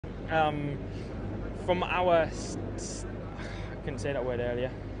From our, I couldn't say that word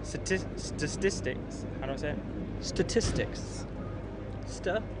earlier. Statistics. How do I say it? Statistics.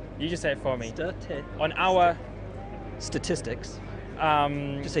 You just say it for me. On our statistics.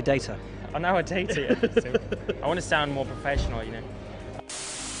 Just say data. On our data. So I want to sound more professional, you know.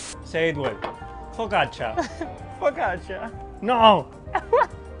 Say it well. Focaccia. Focaccia. No!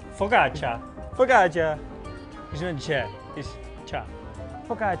 Focaccia. Focaccia. It's not c'è, it's cha.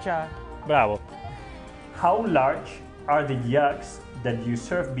 Focaccia. Bravo. How large are the jugs that you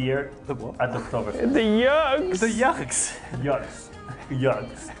serve beer at the Oktoberfest? The yugs. The yucks. Jugs.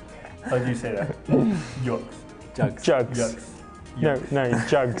 Jugs. How do you say that? Jugs. Jugs. Jugs. Jugs. No,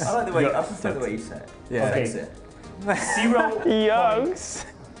 jugs. I like the way, Yeah. I prefer the way you say it. Yeah. Okay. Fix it. 0. Yugs.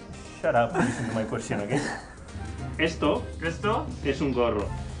 Shut up, listen to my question, okay? Esto es un gorro.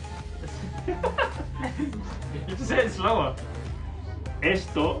 You just say it slower.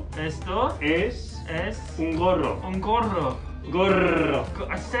 Esto es un gorro. Un gorro. Gorro.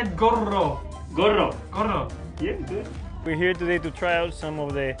 I said gorro. Gorro. Gorro. Yeah, good. We're here today to try out some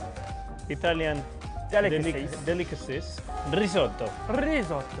of the Italian delicacies. Risotto.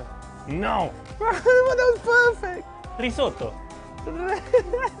 Risotto. No. That was perfect. Risotto.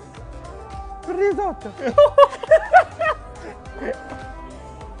 Risotto.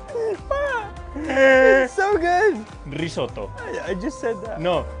 So good. Risotto. I just said that.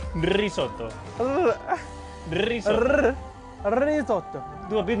 No. Risotto. Risotto. Risotto.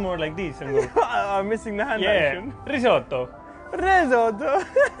 Do a bit more like this and go. I'm missing the hand Yeah. action. Risotto. Risotto.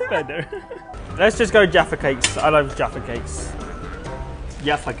 Better. Let's just go Jaffa cakes. I love Jaffa cakes.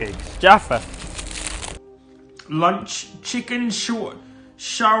 Jaffa cakes. Jaffa. Lunch chicken shawarma.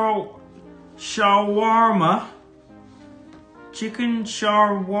 Chicken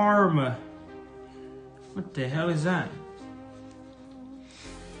shawarma. What the hell is that?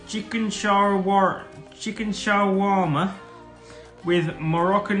 Chicken shawarma with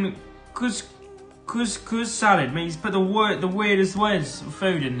Moroccan couscous salad. Mate, he's put the weirdest words of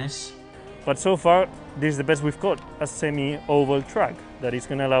food in this. But so far, this is the best we've got. A semi-oval track that is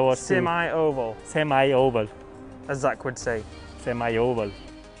gonna allow us Semi-oval, semi-oval. as Zach would say. Semi-oval.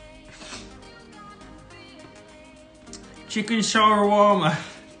 Chicken shawarma.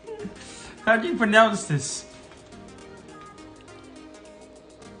 How do you pronounce this?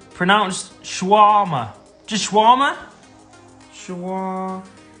 Pronounced shawarma. Just shawarma? Shawarma.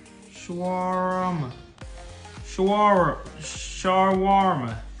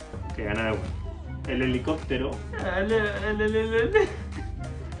 Shawarma. Okay, another one. El helicóptero.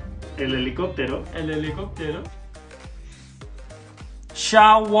 El helicóptero. El helicóptero.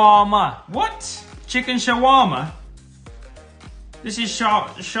 Shawarma. What? Chicken shawarma? This is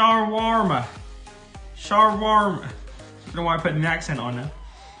shawarma. Shawarma. I don't know why I put an accent on it.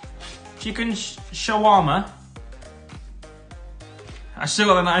 Chicken shawarma. I still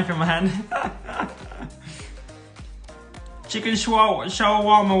got the knife in my hand. Chicken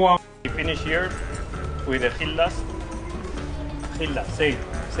shawarma. We finish here with the gildas. Gilda, say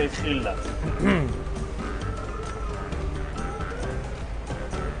gilda.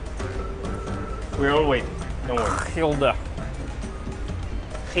 We're all waiting. Don't worry. Hilda.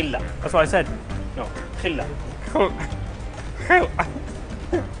 Gilda. That's what I said. No, Gilda.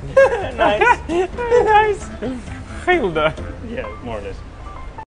 Nice. Nice. Hilda. Yeah, more or less.